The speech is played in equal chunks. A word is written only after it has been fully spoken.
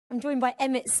I'm joined by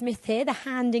Emmett Smith here, the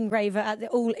hand engraver at the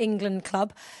All England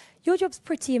Club. Your job's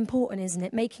pretty important, isn't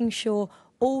it? Making sure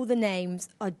all the names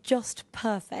are just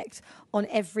perfect on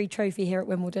every trophy here at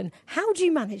Wimbledon. How do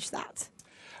you manage that?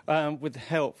 With the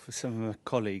help of some of my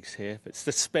colleagues here, but it's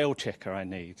the spell checker I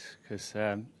need, because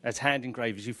as hand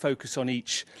engravers you focus on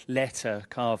each letter,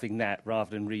 carving that, rather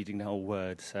than reading the whole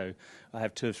word. So I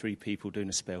have 2 or 3 people doing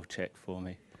a spell check for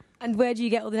me. And where do you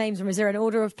get all the names from? Is there an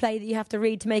order of play that you have to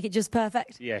read to make it just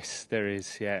perfect? Yes, there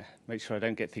is, yeah. Make sure I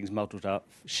don't get things muddled up.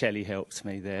 Shelley helps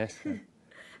me there. So.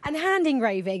 And hand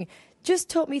engraving, just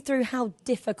talk me through how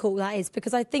difficult that is,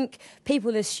 because I think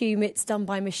people assume it's done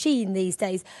by machine these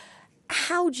days.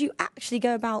 How do you actually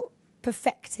go about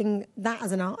perfecting that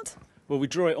as an art? Well, we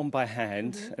draw it on by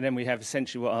hand, and then we have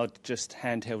essentially what are just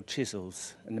handheld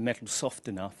chisels, and the metal's soft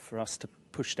enough for us to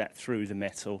push that through the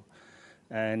metal.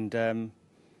 And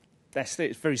that's it.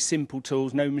 It's very simple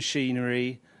tools, no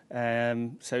machinery,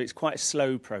 so it's quite a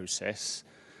slow process.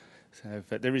 So,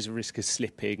 but there is a risk of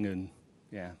slipping, and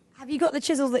yeah. Have you got the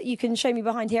chisel that you can show me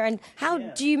behind here? And how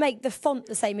do you make the font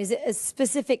the same? Is it a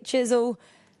specific chisel?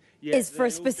 Is for a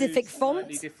specific font?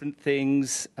 Slightly different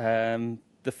things.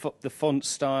 The font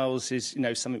styles is,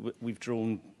 something we've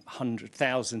drawn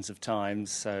thousands of times,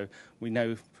 so we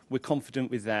know we're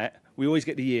confident with that. We always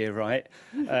get the year right,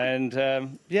 and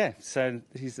so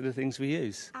these are the things we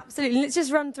use. Absolutely. Let's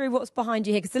just run through what's behind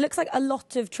you here, because it looks like a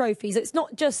lot of trophies. It's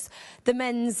not just the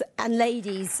men's and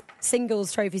ladies'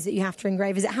 singles trophies that you have to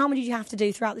engrave, is it? How many do you have to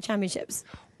do throughout the championships?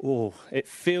 Oh, it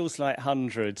feels like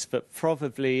hundreds, but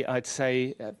probably I'd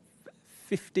say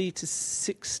 50 to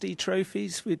 60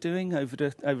 trophies we're doing over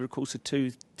the course of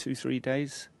 2-3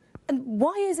 days. And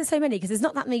why is there so many? Because there's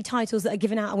not that many titles that are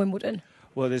given out at Wimbledon.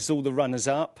 Well, there's all the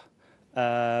runners-up,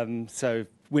 so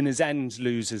winners and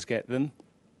losers get them.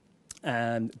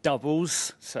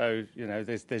 Doubles, so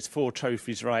there's 4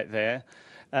 trophies right there.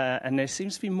 And there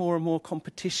seems to be more and more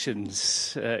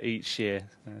competitions each year.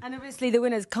 And obviously the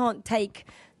winners can't take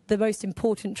the most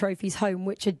important trophies home,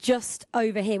 which are just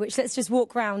over here, which let's just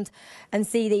walk around and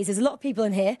see these. There's a lot of people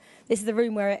in here. This is the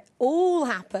room where it all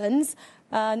happens.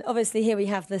 And obviously here we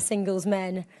have the singles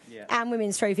men and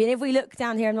women's trophy. And if we look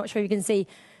down here, I'm not sure if you can see,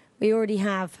 we already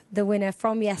have the winner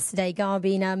from yesterday,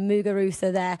 Garbina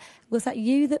Muguruza there. Was that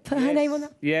you that put her name on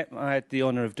that? Yeah, I had the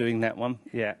honour of doing that one,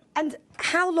 yeah. And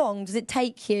how long does it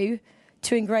take you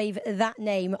to engrave that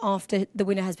name after the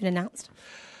winner has been announced?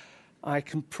 I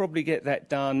can probably get that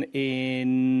done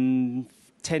in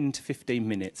 10 to 15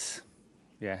 minutes.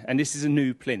 Yeah, and this is a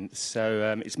new plinth,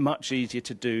 so it's much easier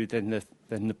to do than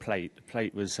the plate. The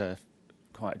plate was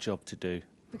quite a job to do.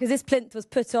 Because this plinth was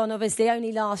put on, obviously,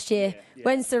 only last year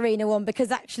when Serena won,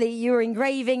 because actually you were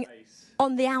engraving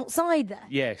on the outside there.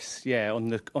 Yes, yeah,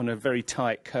 on a very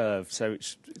tight curve, so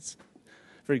it's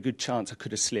a very good chance I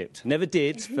could have slipped. Never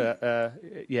did, but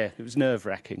yeah, it was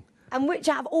nerve-wracking. And which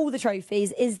out of all the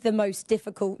trophies is the most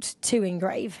difficult to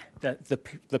engrave?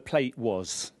 The plate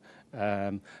was.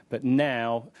 But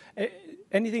now,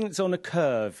 anything that's on a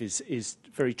curve is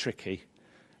very tricky.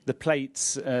 The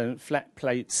plates, flat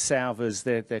plates, salvers,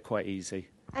 they're quite easy.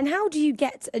 And how do you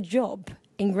get a job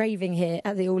engraving here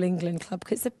at the All England Club?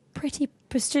 Because it's a pretty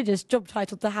prestigious job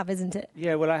title to have, isn't it?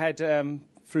 Yeah, well, I had,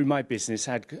 through my business,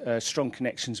 had strong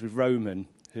connections with Roman,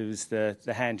 who was the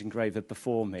hand engraver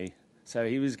before me. So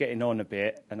he was getting on a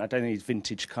bit, and I don't think his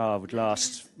vintage car would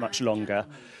last much longer.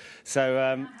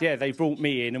 So, yeah, they brought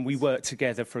me in, and we worked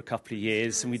together for a couple of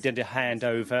years, and we did a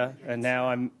handover, and now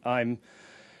I'm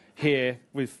here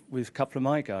with a couple of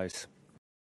my guys.